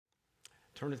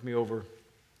Turn with me over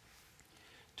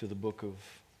to the book of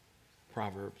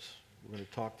Proverbs. We're going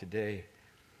to talk today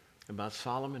about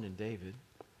Solomon and David,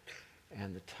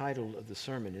 and the title of the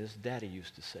sermon is Daddy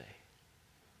Used to Say.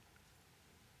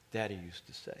 Daddy used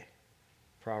to say.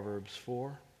 Proverbs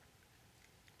 4,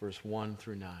 verse 1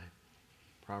 through 9.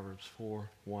 Proverbs 4,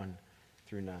 1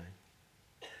 through 9.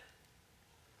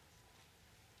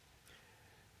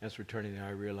 As we're turning there,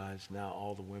 I realize now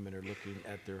all the women are looking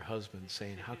at their husbands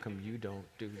saying, how come you don't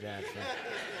do that?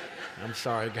 I'm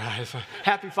sorry, guys.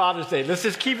 Happy Father's Day. Let's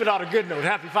just keep it on a good note.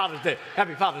 Happy Father's Day.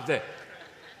 Happy Father's Day.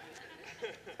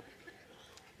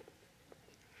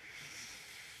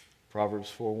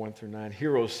 Proverbs 4, 1 through 9.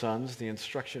 Hear, O sons, the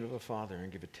instruction of a father,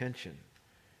 and give attention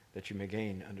that you may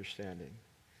gain understanding.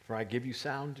 For I give you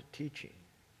sound teaching.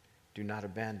 Do not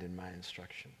abandon my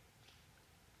instruction.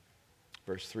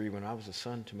 Verse 3, when I was a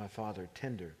son to my father,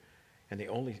 tender, and the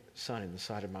only son in the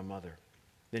sight of my mother,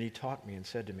 then he taught me and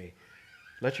said to me,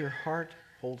 let your heart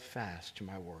hold fast to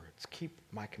my words. Keep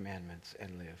my commandments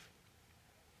and live.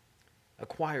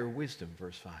 Acquire wisdom,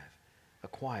 verse 5.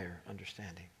 Acquire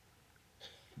understanding.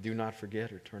 Do not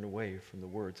forget or turn away from the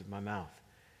words of my mouth.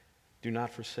 Do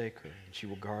not forsake her, and she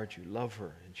will guard you. Love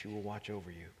her, and she will watch over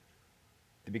you.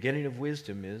 The beginning of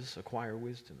wisdom is acquire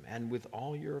wisdom, and with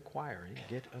all your acquiring,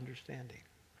 get understanding.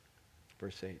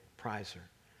 Verse 8, prize her,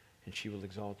 and she will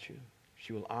exalt you.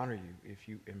 She will honor you if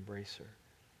you embrace her.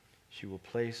 She will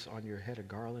place on your head a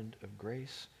garland of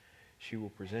grace. She will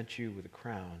present you with a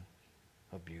crown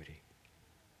of beauty.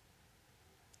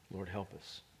 Lord, help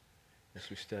us as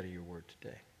we study your word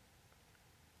today.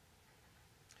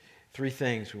 Three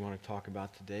things we want to talk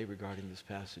about today regarding this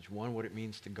passage. One, what it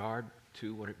means to guard.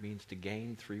 Two, what it means to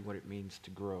gain. Three, what it means to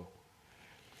grow.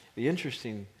 The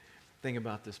interesting thing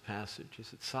about this passage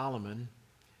is that Solomon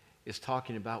is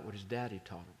talking about what his daddy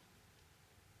taught him.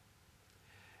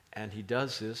 And he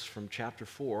does this from chapter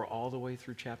 4 all the way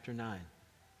through chapter 9.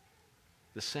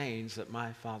 The sayings that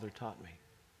my father taught me.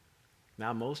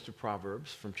 Now, most of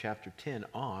Proverbs from chapter 10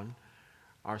 on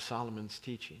are Solomon's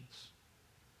teachings.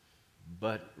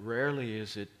 But rarely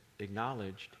is it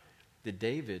acknowledged that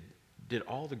David did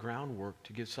all the groundwork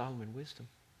to give Solomon wisdom.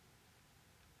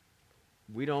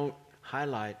 We don't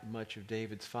highlight much of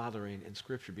David's fathering in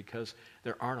Scripture because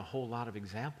there aren't a whole lot of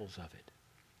examples of it.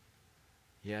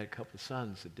 He had a couple of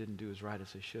sons that didn't do as right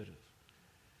as they should have.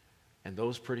 And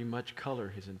those pretty much color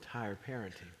his entire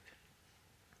parenting.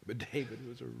 But David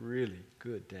was a really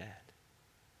good dad.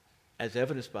 As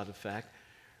evidenced by the fact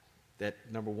that,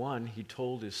 number one, he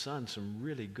told his son some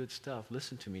really good stuff.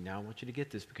 Listen to me now. I want you to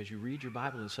get this because you read your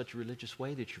Bible in such a religious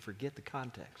way that you forget the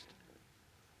context.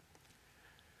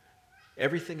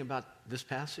 Everything about this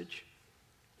passage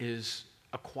is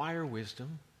acquire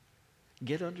wisdom,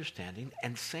 get understanding,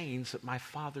 and sayings that my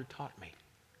father taught me.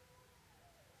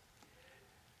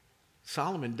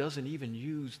 Solomon doesn't even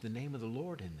use the name of the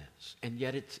Lord in this, and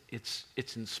yet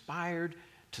it's inspired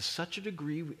to such a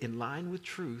degree in line with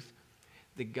truth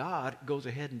that God goes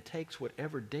ahead and takes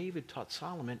whatever David taught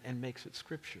Solomon and makes it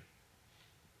Scripture.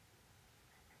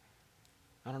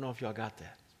 I don't know if y'all got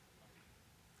that.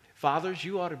 Fathers,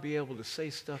 you ought to be able to say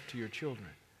stuff to your children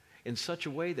in such a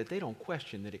way that they don't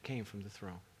question that it came from the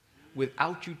throne.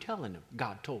 Without you telling them,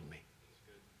 God told me.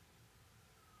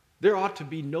 There ought to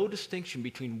be no distinction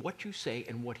between what you say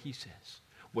and what he says.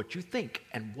 What you think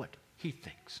and what he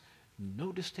thinks.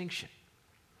 No distinction.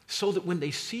 So that when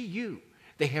they see you,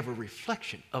 they have a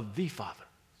reflection of the Father.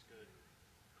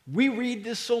 We read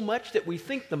this so much that we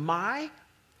think the my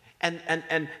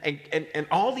and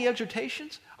all the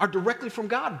exhortations are directly from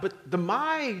God. But the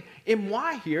my,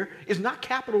 M-Y here, is not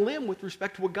capital M with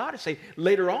respect to what God is saying.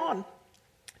 Later on,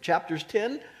 chapters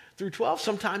 10 through 12,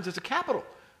 sometimes it's a capital,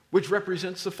 which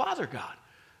represents the Father God.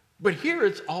 But here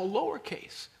it's all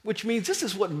lowercase, which means this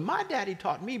is what my daddy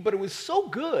taught me, but it was so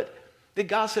good that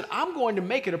God said, I'm going to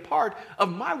make it a part of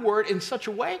my word in such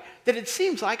a way that it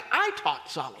seems like I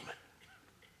taught Solomon.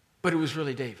 But it was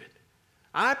really David.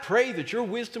 I pray that your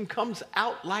wisdom comes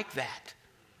out like that.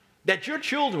 That your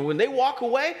children, when they walk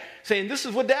away saying, this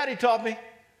is what daddy taught me,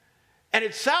 and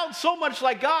it sounds so much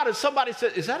like God as somebody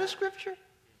says, is that a scripture?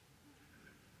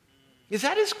 Is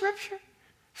that a scripture?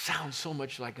 Sounds so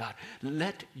much like God.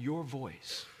 Let your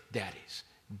voice, daddies,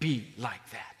 be like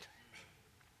that.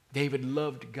 David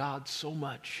loved God so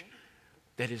much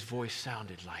that his voice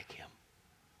sounded like him.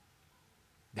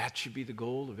 That should be the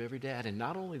goal of every dad. And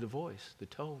not only the voice, the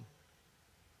tone,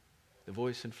 the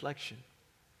voice inflection,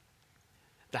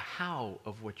 the how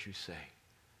of what you say.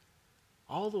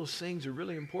 All those things are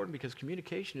really important because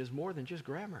communication is more than just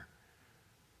grammar.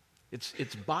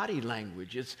 It's body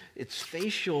language. It's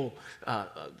facial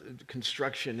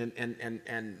construction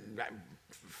and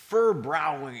fur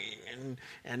browing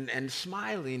and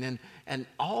smiling and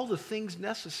all the things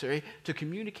necessary to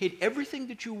communicate everything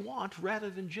that you want rather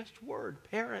than just word.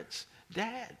 Parents,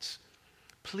 dads,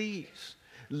 please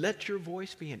let your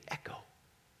voice be an echo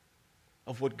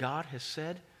of what God has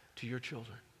said to your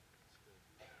children.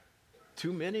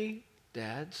 Too many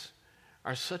dads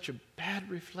are such a bad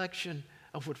reflection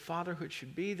of what fatherhood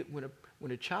should be that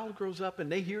when a child grows up and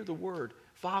they hear the word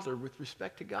father with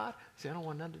respect to God, say, I don't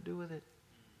want nothing to do with it.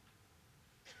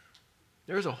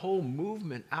 There's a whole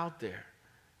movement out there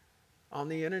on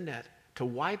the internet to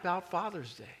wipe out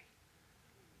Father's Day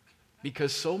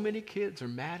because so many kids are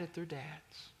mad at their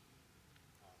dads.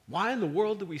 Why in the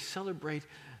world do we celebrate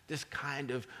this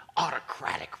kind of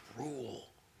autocratic rule?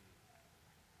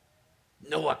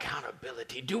 No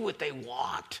accountability. Do what they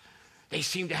want. They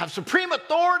seem to have supreme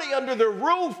authority under their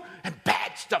roof, and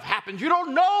bad stuff happens. You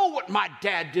don't know what my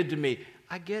dad did to me.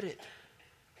 I get it.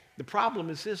 The problem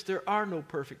is this: there are no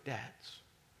perfect dads,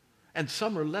 and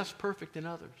some are less perfect than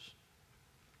others.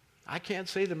 I can't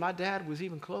say that my dad was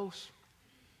even close.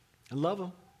 I love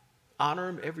him, honor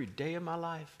him every day of my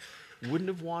life. Wouldn't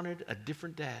have wanted a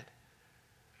different dad.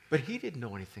 But he didn't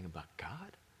know anything about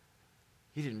God.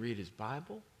 He didn't read his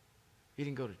Bible. He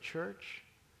didn't go to church.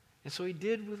 And so he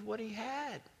did with what he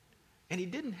had. And he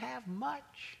didn't have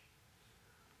much.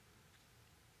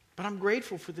 But I'm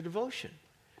grateful for the devotion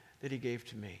that he gave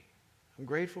to me. I'm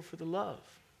grateful for the love.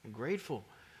 I'm grateful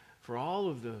for all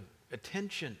of the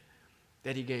attention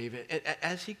that he gave,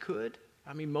 as he could.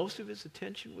 I mean, most of his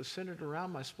attention was centered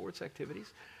around my sports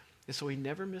activities. And so he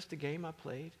never missed a game I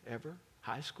played, ever.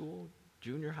 High school,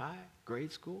 junior high,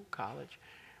 grade school, college.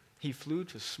 He flew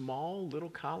to a small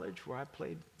little college where I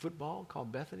played football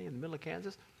called Bethany in the middle of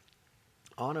Kansas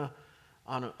on a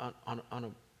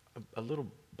little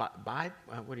biplane.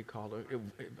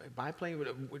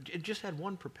 It just had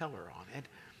one propeller on it.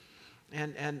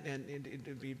 And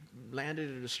we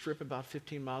landed at a strip about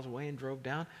 15 miles away and drove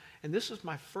down. And this was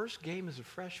my first game as a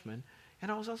freshman.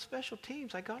 And I was on special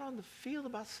teams. I got on the field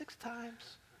about 6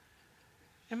 times.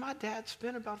 And my dad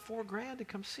spent about $4,000 to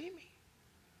come see me.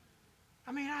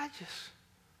 I mean,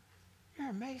 you're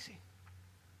amazing.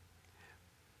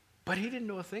 But he didn't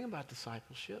know a thing about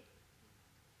discipleship.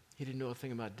 He didn't know a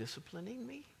thing about disciplining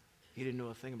me. He didn't know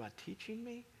a thing about teaching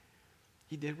me.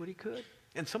 He did what he could.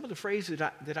 And some of the phrases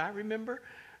that I remember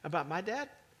about my dad,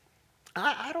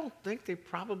 I don't think they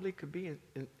probably could be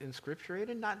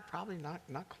inscripturated, probably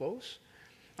not close.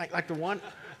 Like the one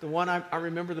I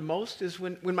remember the most is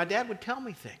when my dad would tell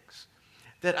me things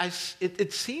that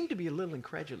it seemed to be a little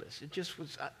incredulous. It just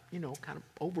was, kind of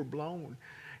overblown.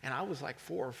 And I was like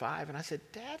 4 or 5, and I said,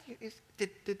 Dad,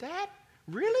 did that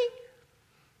really?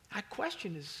 I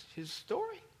questioned his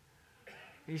story.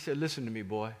 And he said, listen to me,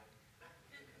 boy.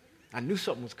 I knew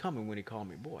something was coming when he called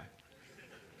me boy.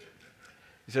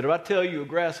 He said, if I tell you a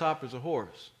grasshopper's a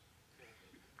horse,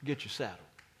 get your saddle.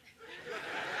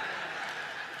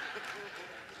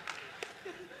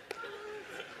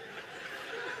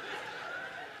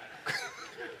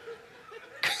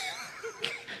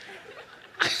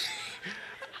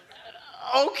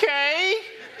 Okay.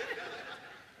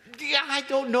 Yeah, I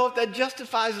don't know if that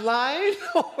justifies lying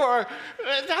or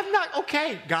I'm not.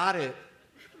 Okay, got it.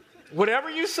 Whatever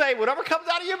you say, whatever comes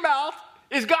out of your mouth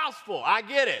is gospel. I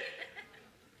get it.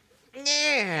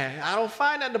 Yeah, I don't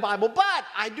find that in the Bible, but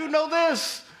I do know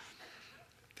this,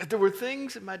 that there were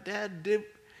things that my dad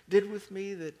did with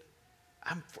me that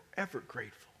I'm forever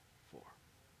grateful for.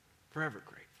 Forever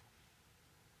grateful.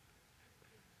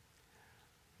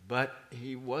 But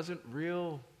he wasn't a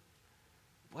real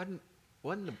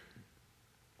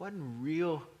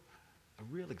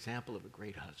example of a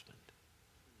great husband.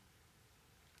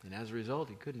 And as a result,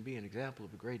 he couldn't be an example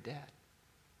of a great dad.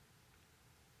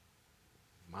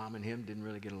 Mom and him didn't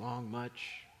really get along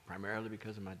much, primarily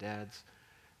because of my dad's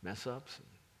mess-ups. And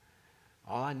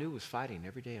all I knew was fighting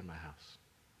every day in my house.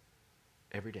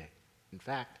 Every day. In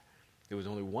fact, there was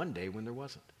only one day when there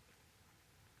wasn't.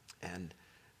 And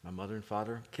my mother and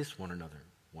father kissed one another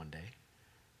one day.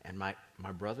 And my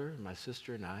brother and my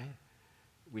sister and I,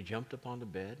 we jumped up on the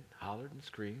bed, hollered and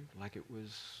screamed like it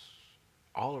was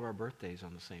all of our birthdays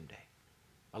on the same day,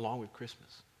 along with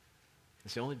Christmas.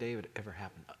 It's the only day it would ever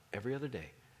happen. Every other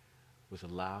day was a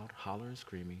loud holler and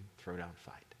screaming, throw-down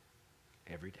fight.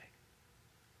 Every day.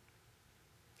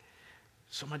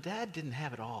 So my dad didn't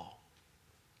have it all,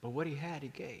 but what he had, he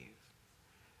gave.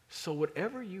 So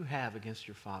whatever you have against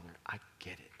your father, I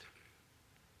get it.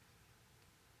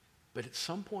 But at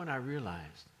some point I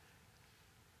realized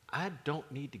I don't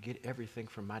need to get everything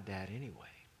from my dad anyway.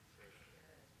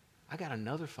 I got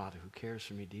another father who cares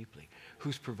for me deeply,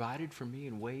 who's provided for me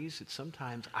in ways that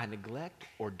sometimes I neglect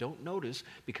or don't notice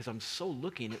because I'm so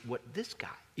looking at what this guy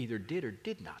either did or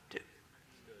did not do.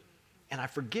 And I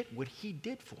forget what he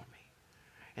did for me.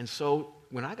 And so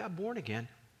when I got born again,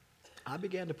 I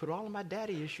began to put all of my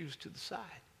daddy issues to the side.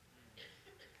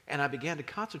 And I began to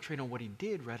concentrate on what he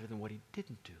did rather than what he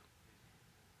didn't do.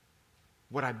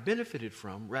 What I benefited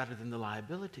from rather than the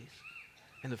liabilities.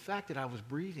 And the fact that I was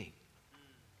breathing.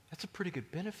 That's a pretty good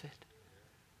benefit.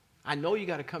 I know you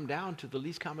got to come down to the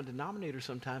least common denominator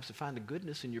sometimes to find the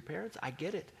goodness in your parents. I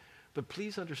get it. But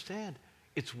please understand,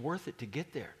 it's worth it to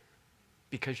get there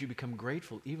because you become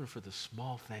grateful even for the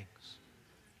small things.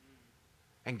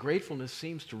 And gratefulness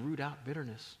seems to root out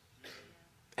bitterness,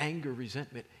 anger,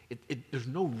 resentment. There's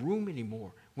no room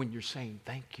anymore when you're saying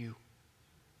thank you.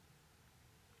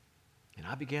 And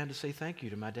I began to say thank you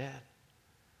to my dad.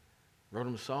 Wrote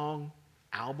him a song,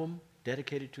 album,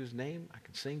 dedicated to his name. I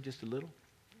could sing just a little.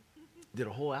 Did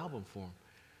a whole album for him.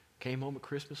 Came home at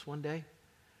Christmas one day,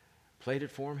 played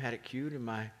it for him, had it queued in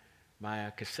my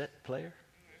cassette player.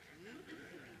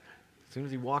 As soon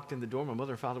as he walked in the door, my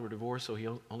mother and father were divorced, so he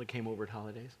only came over at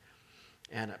holidays.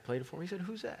 And I played it for him. He said,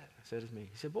 "Who's that?" I said, "It's me."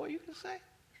 He said, "Boy, you can sing."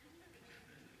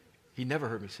 He never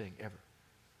heard me sing, ever.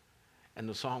 And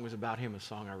the song was about him, a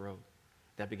song I wrote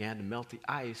that began to melt the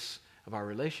ice of our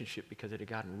relationship because it had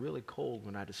gotten really cold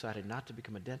when I decided not to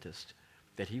become a dentist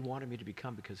that he wanted me to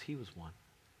become because he was one,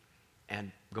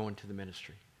 and go into the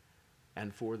ministry.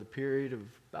 And for the period of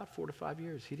about 4 to 5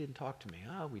 years, he didn't talk to me.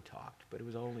 We talked, but it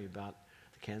was only about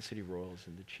the Kansas City Royals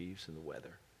and the Chiefs and the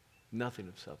weather. Nothing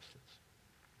of substance.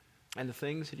 And the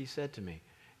things that he said to me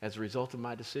as a result of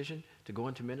my decision to go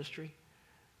into ministry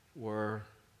were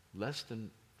less than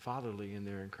fatherly in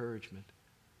their encouragement.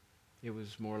 It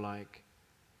was more like,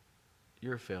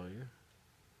 "You're a failure,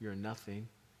 you're nothing,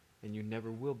 and you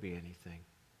never will be anything."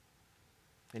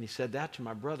 And he said that to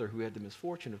my brother, who had the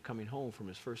misfortune of coming home from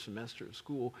his first semester of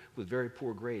school with very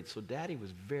poor grades. So Daddy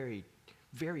was very,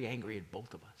 very angry at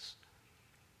both of us.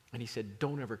 And he said,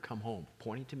 "Don't ever come home,"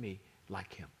 pointing to me,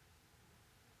 "like him."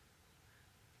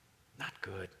 Not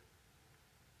good.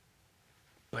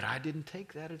 But I didn't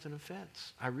take that as an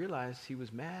offense. I realized he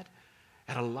was mad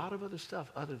at a lot of other stuff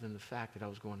other than the fact that I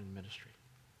was going into ministry.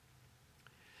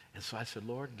 And so I said,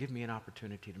 "Lord, give me an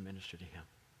opportunity to minister to him.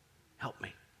 Help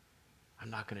me. I'm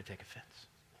not going to take offense."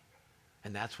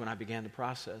 And that's when I began the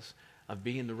process of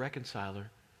being the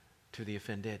reconciler to the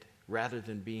offended rather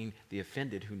than being the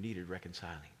offended who needed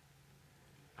reconciling.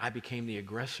 I became the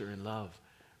aggressor in love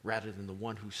rather than the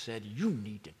one who said, "You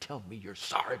need to tell me you're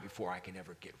sorry before I can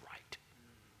ever get right.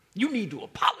 You need to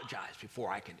apologize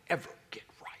before I can ever get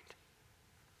right."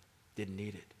 Didn't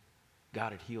need it.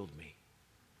 God had healed me.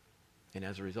 And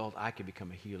as a result, I could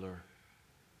become a healer.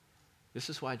 This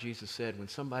is why Jesus said, when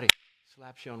somebody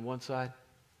slaps you on one side,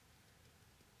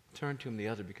 turn to him the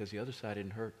other, because the other side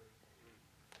didn't hurt.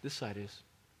 This side is.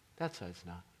 That side's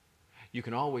not. You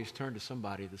can always turn to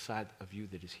somebody the side of you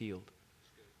that is healed.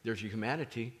 There's your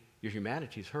humanity. Your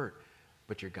humanity is hurt,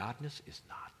 but your godness is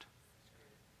not.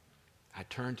 I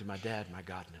turned to my dad, my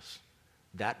godness.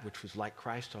 That which was like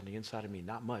Christ on the inside of me,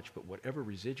 not much, but whatever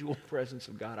residual presence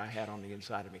of God I had on the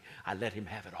inside of me, I let him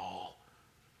have it all.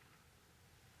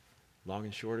 Long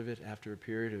and short of it, after a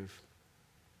period of,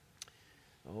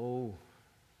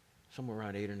 somewhere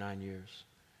around 8 or 9 years,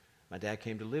 my dad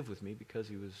came to live with me because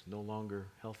he was no longer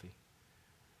healthy.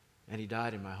 And he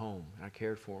died in my home. And I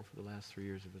cared for him for the last 3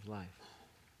 years of his life.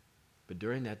 But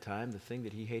during that time, the thing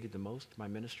that he hated the most, my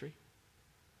ministry,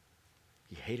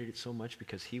 he hated it so much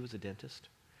because he was a dentist.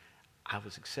 I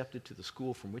was accepted to the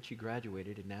school from which he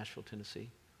graduated in Nashville, Tennessee.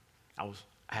 I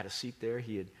had a seat there.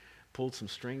 He had pulled some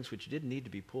strings which didn't need to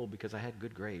be pulled because I had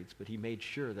good grades, but he made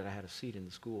sure that I had a seat in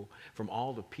the school from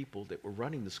all the people that were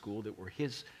running the school that were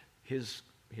his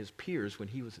peers when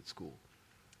he was at school.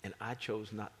 And I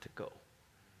chose not to go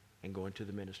and go into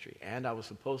the ministry. And I was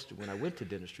supposed to, when I went to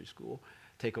dentistry school,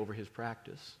 take over his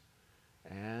practice.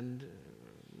 And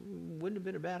wouldn't have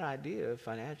been a bad idea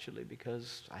financially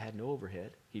because I had no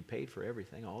overhead. He paid for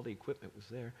everything. All the equipment was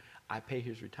there. I pay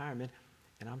his retirement,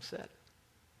 and I'm set.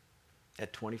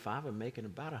 At 25, I'm making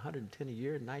about $110 a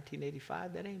year in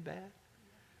 1985. That ain't bad.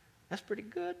 That's pretty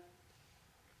good.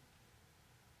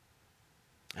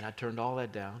 And I turned all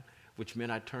that down, which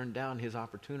meant I turned down his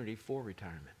opportunity for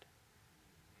retirement.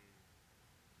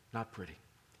 Not pretty.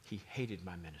 He hated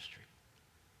my ministry.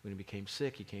 When he became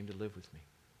sick, he came to live with me.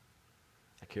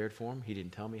 I cared for him. He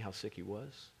didn't tell me how sick he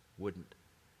was. Wouldn't.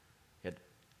 He had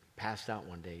passed out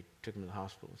one day. Took him to the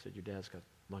hospital and said, "Your dad's got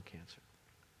lung cancer."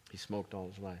 He smoked all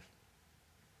his life.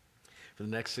 For the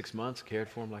next 6 months, cared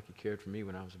for him like he cared for me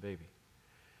when I was a baby.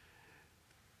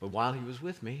 But while he was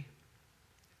with me,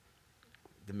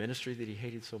 the ministry that he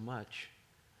hated so much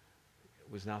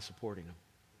was now supporting him.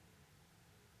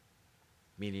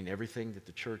 Meaning everything that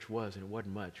the church was, and it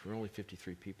wasn't much. We were only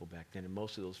 53 people back then, and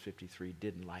most of those 53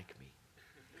 didn't like me.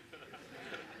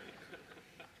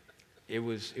 It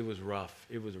was rough.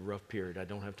 It was a rough period. I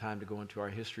don't have time to go into our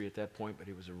history at that point, but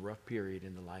it was a rough period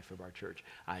in the life of our church.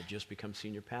 I had just become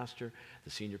senior pastor. The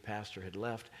senior pastor had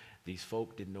left. These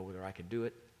folk didn't know whether I could do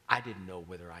it. I didn't know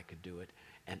whether I could do it.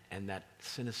 And that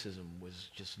cynicism was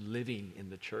just living in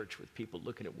the church with people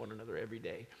looking at one another every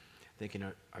day, thinking,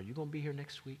 are you going to be here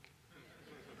next week?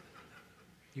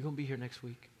 You going to be here next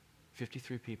week?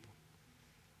 53 people.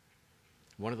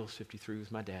 One of those 53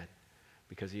 was my dad,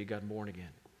 because he had gotten born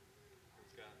again.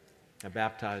 I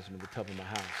baptized him in the tub of my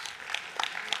house.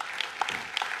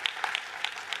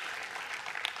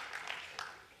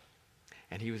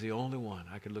 And he was the only one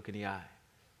I could look in the eye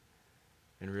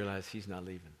and realize he's not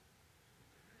leaving.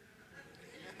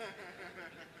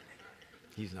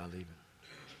 He's not leaving.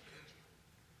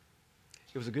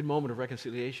 It was a good moment of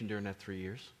reconciliation during that 3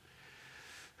 years,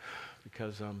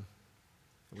 because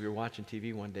we were watching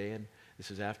TV one day, and this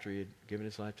is after he had given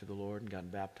his life to the Lord and gotten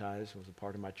baptized and was a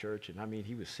part of my church. And I mean,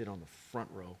 he would sit on the front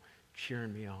row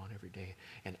cheering me on every day.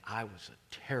 And I was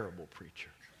a terrible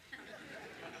preacher.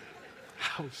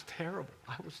 I was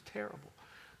terrible.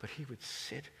 But he would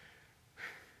sit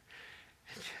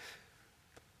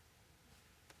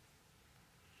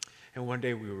and one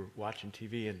day we were watching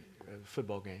TV and a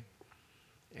football game.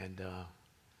 And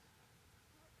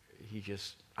he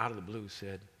just, out of the blue,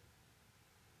 said,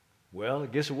 "Well, I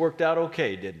guess it worked out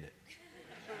okay, didn't it?"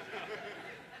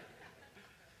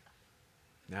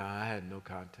 Now, I had no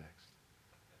context.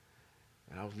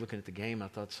 And I was looking at the game. I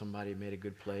thought somebody made a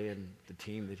good play, and the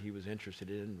team that he was interested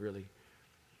in really,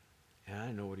 and I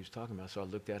didn't know what he was talking about. So I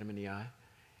looked at him in the eye,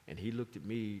 and he looked at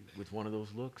me with one of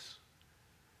those looks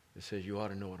that says, "You ought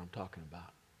to know what I'm talking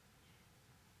about."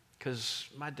 Because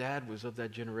my dad was of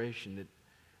that generation that,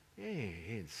 he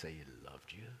didn't say he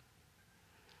loved you.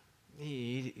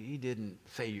 He didn't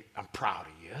say, "I'm proud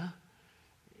of you."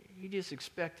 He just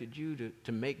expected you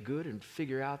to make good and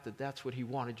figure out that that's what he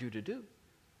wanted you to do.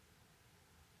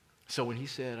 So when he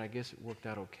said, "I guess it worked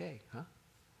out okay,"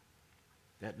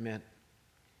 that meant,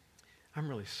 I'm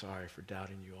really sorry for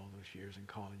doubting you all those years and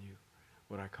calling you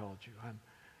what I called you.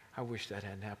 I wish that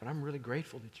hadn't happened. I'm really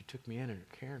grateful that you took me in and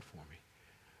are caring for me.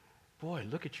 Boy,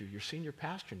 look at you. You're senior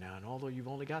pastor now, and although you've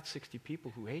only got 60 people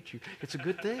who hate you, it's a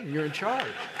good thing. You're in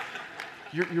charge.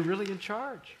 You're really in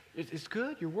charge. It's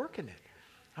good. You're working it.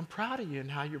 I'm proud of you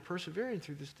and how you're persevering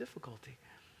through this difficulty.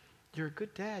 You're a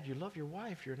good dad. You love your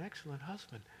wife. You're an excellent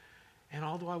husband. And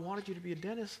although I wanted you to be a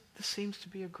dentist, this seems to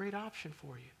be a great option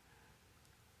for you.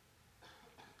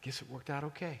 Guess it worked out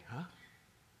okay, huh?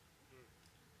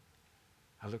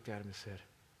 I looked at him and said,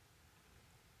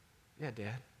 "Yeah,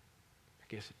 Dad, I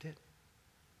guess it did."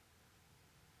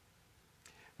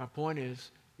 My point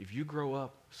is, if you grow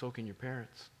up, so can your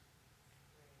parents.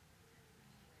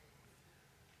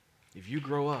 If you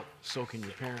grow up, so can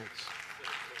your parents.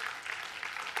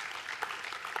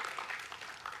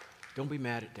 Don't be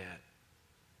mad at Dad.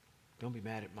 Don't be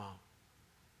mad at Mom.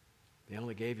 They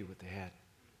only gave you what they had.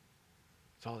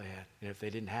 That's all they had. And if they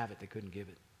didn't have it, they couldn't give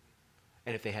it.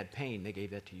 And if they had pain, they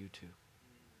gave that to you too.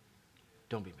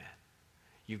 Don't be mad.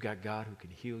 You've got God who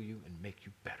can heal you and make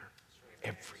you better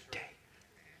every day.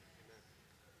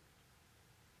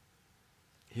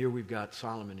 Here we've got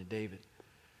Solomon and David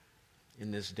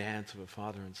in this dance of a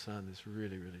father and son that's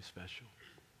really, really special.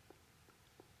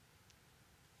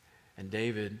 And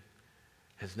David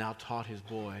has now taught his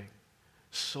boy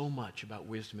so much about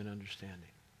wisdom and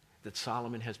understanding that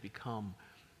Solomon has become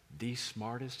the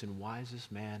smartest and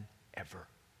wisest man ever.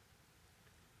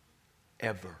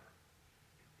 Ever.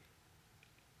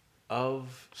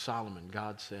 Of Solomon,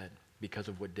 God said, because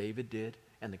of what David did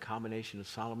and the combination of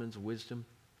Solomon's wisdom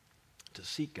to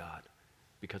seek God,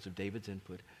 because of David's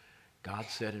input, God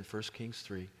said in 1 Kings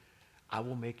 3, "I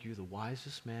will make you the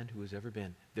wisest man who has ever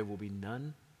been. There will be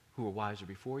none who are wiser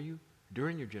before you,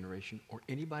 during your generation, or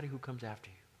anybody who comes after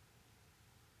you."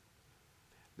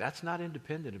 That's not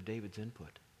independent of David's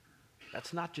input.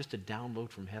 That's not just a download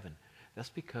from heaven. That's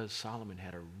because Solomon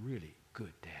had a really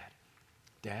good dad.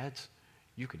 Dads,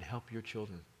 you can help your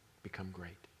children become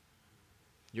great.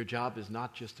 Your job is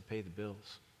not just to pay the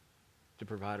bills, to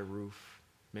provide a roof,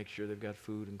 make sure they've got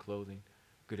food and clothing,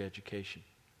 good education.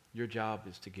 Your job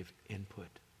is to give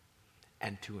input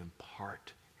and to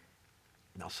impart.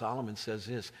 Now Solomon says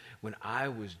this, "When I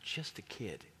was just a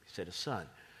kid," he said, "a son,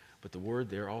 But the word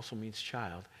there also means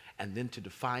child. And then to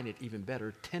define it even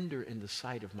better, tender in the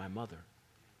sight of my mother.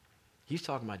 He's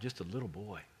talking about just a little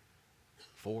boy,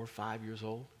 4 or 5 years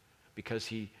old, because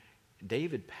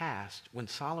David passed when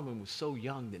Solomon was so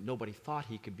young that nobody thought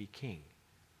he could be king.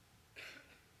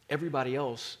 Everybody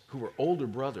else who were older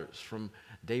brothers from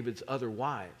David's other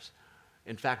wives,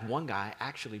 in fact, one guy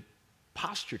actually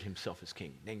postured himself as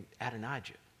king named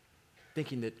Adonijah,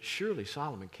 thinking that surely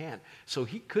Solomon can't. So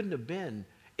he couldn't have been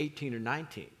 18 or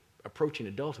 19, approaching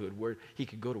adulthood where he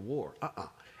could go to war.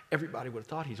 Everybody would have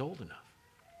thought he's old enough.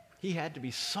 He had to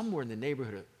be somewhere in the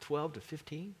neighborhood of 12 to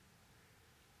 15.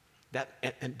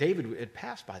 And David had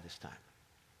passed by this time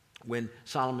when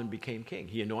Solomon became king.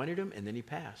 He anointed him and then he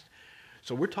passed.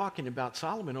 So we're talking about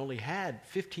Solomon only had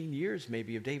 15 years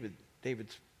maybe of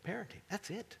David's parenting.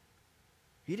 That's it.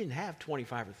 He didn't have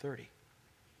 25 or 30.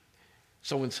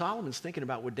 So when Solomon's thinking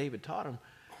about what David taught him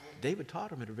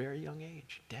at a very young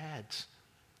age. Dads,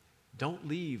 don't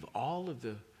leave all of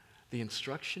the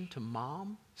instruction to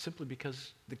mom simply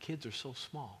because the kids are so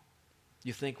small.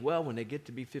 You think, well, when they get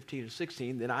to be 15 or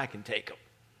 16, then I can take them.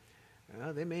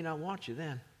 Well, they may not want you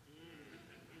then.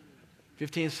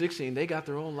 15 and 16, they got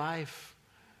their own life.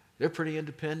 They're pretty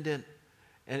independent.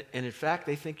 And in fact,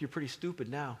 they think you're pretty stupid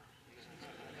now.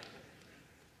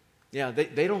 Yeah,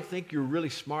 they don't think you're really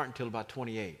smart until about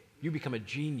 28. You become a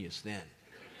genius then.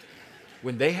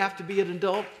 When they have to be an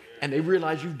adult and they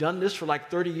realize you've done this for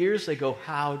like 30 years, they go,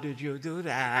 how did you do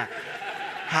that?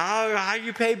 How do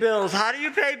you pay bills? How do you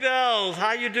pay bills?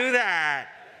 How do you do that?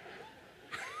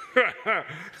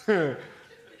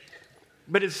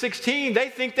 But at 16, they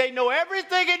think they know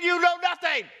everything and you know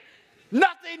nothing.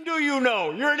 Nothing do you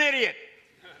know. You're an idiot.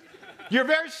 You're a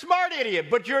very smart idiot,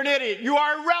 but you're an idiot. You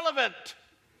are irrelevant.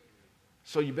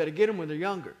 So you better get them when they're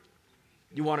younger.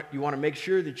 You want to make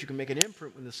sure that you can make an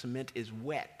imprint when the cement is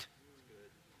wet.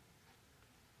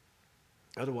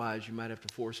 Otherwise, you might have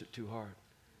to force it too hard.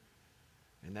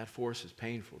 And that force is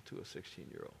painful to a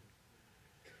 16-year-old.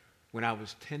 When I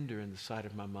was tender in the sight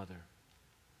of my mother,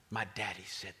 my daddy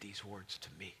said these words to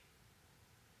me.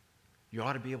 You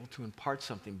ought to be able to impart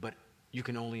something, but you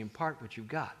can only impart what you've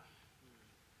got.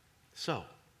 So,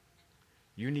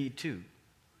 you need to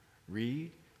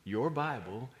read your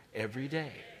Bible every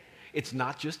day. It's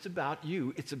not just about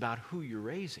you, it's about who you're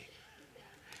raising.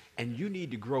 And you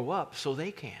need to grow up so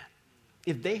they can.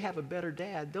 If they have a better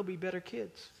dad, they'll be better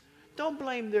kids. Don't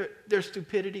blame their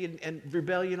stupidity and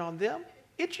rebellion on them.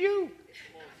 It's you.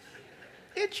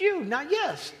 It's you. Now,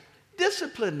 yes,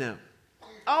 discipline them.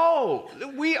 Oh,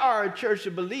 we are a church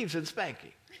that believes in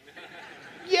spanking.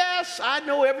 Yes, I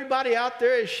know everybody out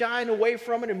there is shying away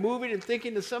from it and moving and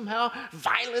thinking that somehow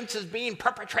violence is being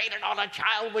perpetrated on a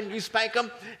child when you spank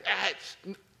them.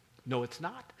 No, it's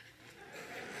not.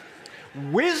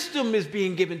 Wisdom is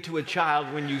being given to a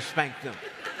child when you spank them.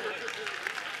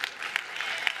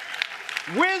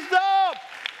 Wisdom!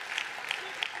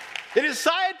 It is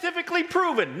scientifically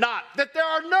proven, not that there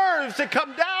are nerves that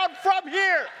come down from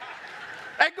here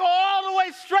and go all the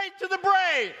way straight to the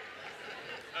brain.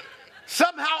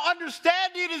 Somehow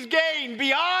understanding is gained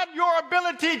beyond your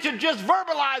ability to just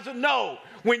verbalize a no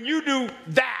when you do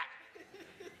that.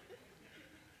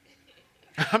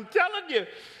 I'm telling you.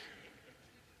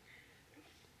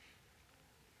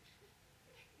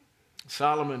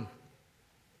 Solomon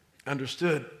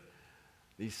understood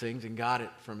these things and got it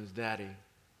from his daddy.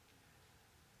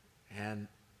 And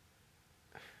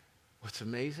what's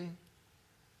amazing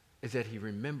is that he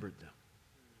remembered them.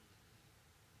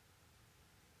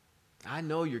 I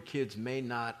know your kids may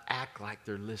not act like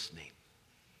they're listening,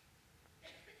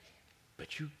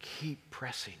 but you keep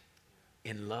pressing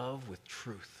in love with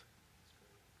truth.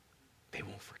 They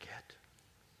won't forget.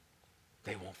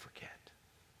 They won't forget.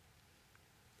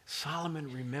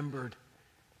 Solomon remembered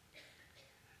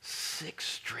 6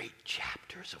 straight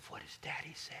chapters of what his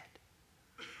daddy said.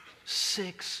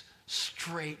 6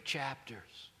 straight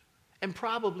chapters. And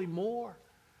probably more.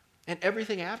 And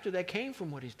everything after that came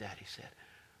from what his daddy said.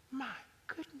 My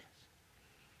goodness.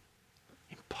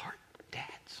 Impart,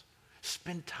 dads.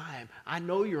 Spend time. I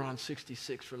know you're on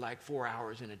 66 for like 4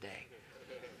 hours in a day.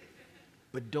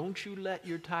 But don't you let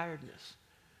your tiredness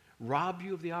rob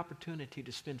you of the opportunity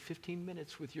to spend 15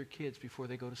 minutes with your kids before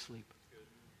they go to sleep.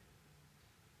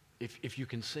 If you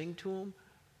can sing to them,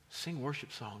 sing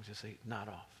worship songs as they nod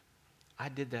off. I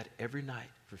did that every night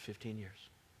for 15 years.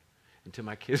 Until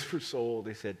my kids were so old,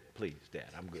 they said, please, Dad,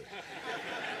 I'm good.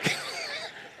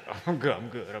 I'm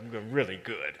good, really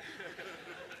good.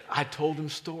 I told them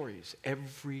stories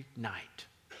every night.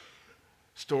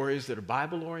 Stories that are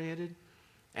Bible-oriented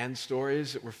and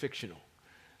stories that were fictional.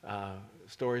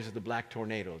 Stories of the Black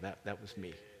Tornado, that was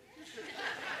me.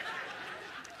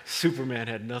 Superman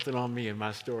had nothing on me in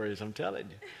my stories, I'm telling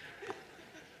you.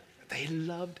 They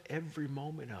loved every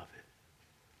moment of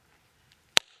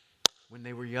it. When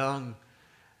they were young,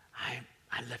 I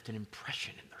left an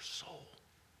impression in their soul.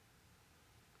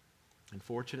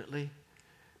 Unfortunately,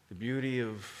 the beauty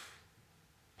of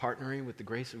partnering with the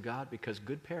grace of God, because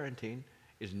good parenting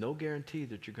is no guarantee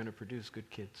that you're going to produce good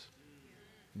kids.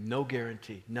 No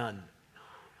guarantee, none.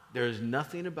 There is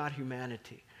nothing about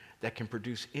humanity that can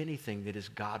produce anything that is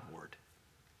Godward.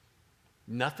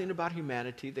 Nothing about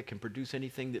humanity that can produce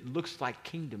anything that looks like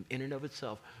kingdom in and of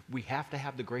itself. We have to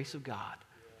have the grace of God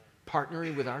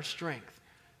partnering with our strength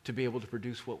to be able to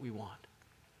produce what we want.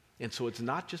 And so it's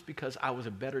not just because I was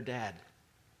a better dad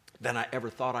than I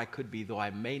ever thought I could be, though I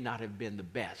may not have been the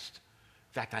best.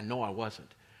 In fact, I know I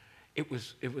wasn't. It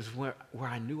was where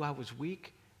I knew I was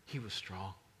weak, he was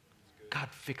strong. God,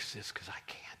 fix this because I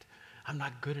can't. I'm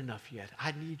not good enough yet.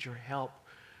 I need your help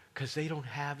because they don't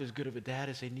have as good of a dad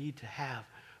as they need to have.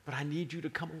 But I need you to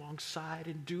come alongside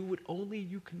and do what only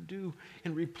you can do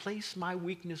and replace my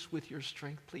weakness with your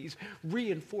strength, please.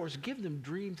 Reinforce, give them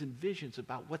dreams and visions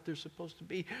about what they're supposed to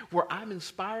be. Where I'm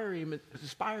inspiring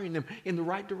them in the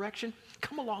right direction,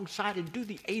 come alongside and do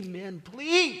the amen,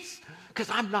 please,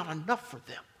 because I'm not enough for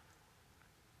them.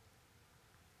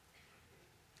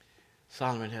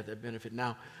 Solomon had that benefit.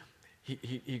 Now,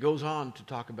 he goes on to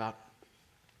talk about,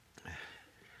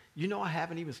 you know, I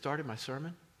haven't even started my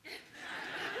sermon.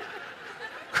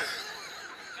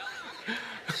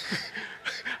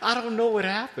 I don't know what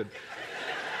happened.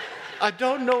 I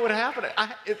don't know what happened.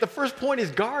 The first point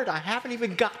is guard. I haven't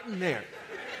even gotten there.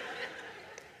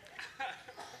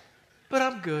 But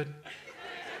I'm good.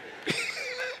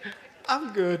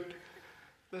 I'm good.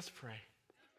 Let's pray.